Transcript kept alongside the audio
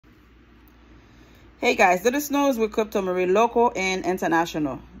Hey guys, this is news with Crypto Marie, local and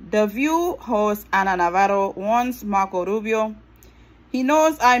international. The View host Ana Navarro warns Marco Rubio. He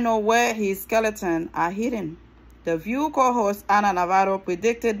knows I know where his skeleton are hidden. The View co-host Ana Navarro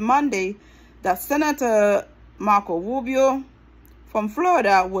predicted Monday that Senator Marco Rubio from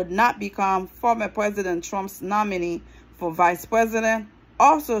Florida would not become former President Trump's nominee for vice president,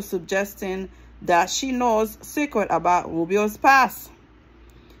 also suggesting that she knows secret about Rubio's past.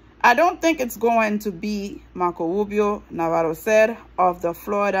 I don't think it's going to be Marco Rubio, Navarro said, of the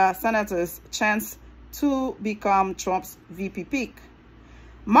Florida senator's chance to become Trump's VP pick.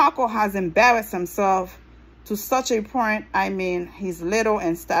 Marco has embarrassed himself to such a point. I mean, he's little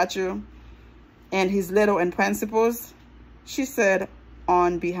in stature and he's little in principles, she said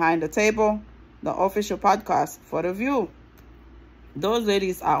on Behind the Table, the official podcast for The View. Those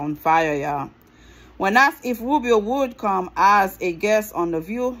ladies are on fire, y'all. When asked if Rubio would come as a guest on The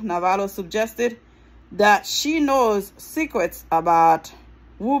View, Navarro suggested that she knows secrets about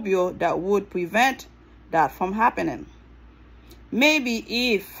Rubio that would prevent that from happening.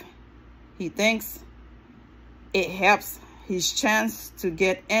 Maybe if he thinks it helps his chance to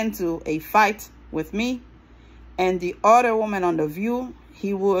get into a fight with me and the other woman on The View,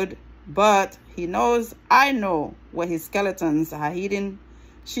 he would, but he knows I know where his skeletons are hidden.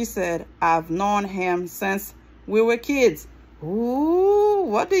 She said, I've known him since we were kids. Ooh,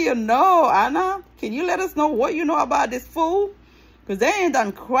 what do you know, Anna? Can you let us know what you know about this fool? Because they ain't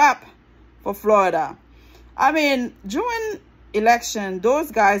done crap for Florida. I mean, during election, those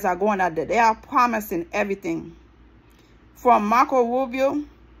guys are going out there. They are promising everything. From Marco Rubio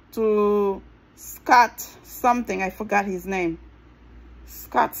to Scott something. I forgot his name.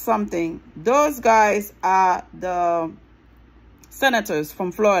 Scott something. Those guys are the senators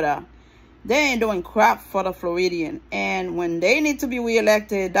from Florida. They ain't doing crap for the Floridian. And when they need to be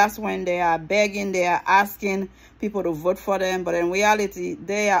reelected, that's when they are begging, they are asking people to vote for them. But in reality,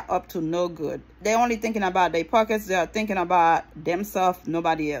 they are up to no good. They're only thinking about their pockets. They are thinking about themselves,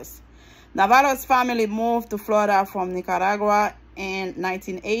 nobody else. Navarro's family moved to Florida from Nicaragua in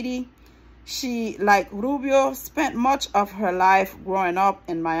 1980. She, like Rubio, spent much of her life growing up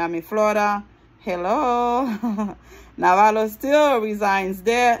in Miami, Florida. Hello. Navarro still resides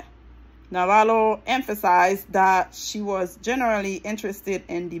there. Navarro emphasized that she was generally interested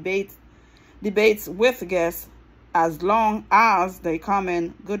in debates with guests as long as they come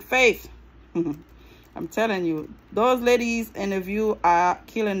in good faith. I'm telling you, those ladies in The View are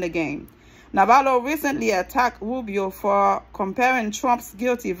killing the game. Navarro recently attacked Rubio for comparing Trump's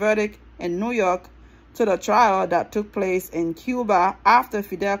guilty verdict in New York to the trial that took place in Cuba after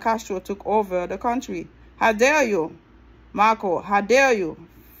Fidel Castro took over the country. How dare you, Marco? How dare you?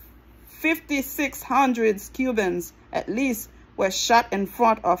 5,600 Cubans at least were shot in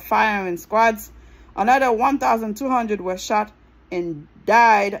front of firing squads. Another 1,200 were shot and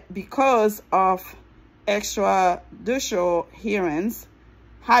died because of extrajudicial hearings.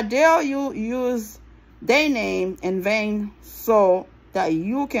 How dare you use their name in vain so that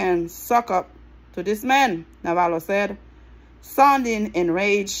you can suck up to this man, Navarro said, sounding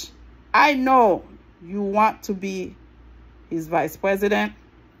enraged. I know you want to be his vice president.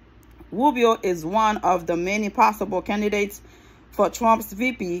 Rubio is one of the many possible candidates for Trump's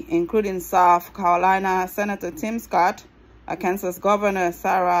VP, including South Carolina Senator Tim Scott, Arkansas Governor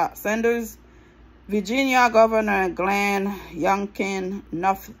Sarah Sanders, Virginia Governor Glenn Youngkin,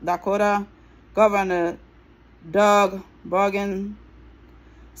 North Dakota Governor Doug Burgum,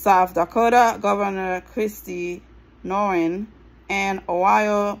 South Dakota Governor Kristi Noem, and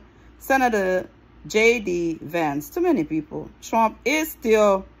Ohio Senator J.D. Vance. Too many people. Trump is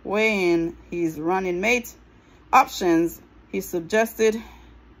still weighing his running mate options. He suggested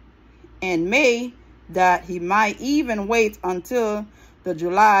in May that he might even wait until the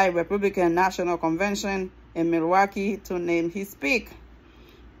July Republican National Convention in Milwaukee to name his pick.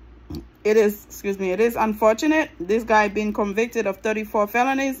 It is unfortunate. This guy being convicted of 34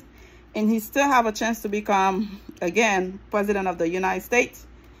 felonies, and he still have a chance to become, again, president of the United States.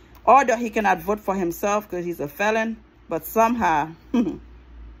 Although he cannot vote for himself because he's a felon, but somehow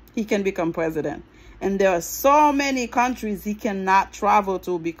he can become president. And there are so many countries he cannot travel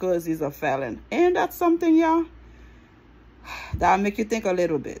to because he's a felon. And that's something, y'all, that'll make you think a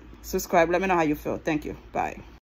little bit. Subscribe. Let me know how you feel. Thank you. Bye.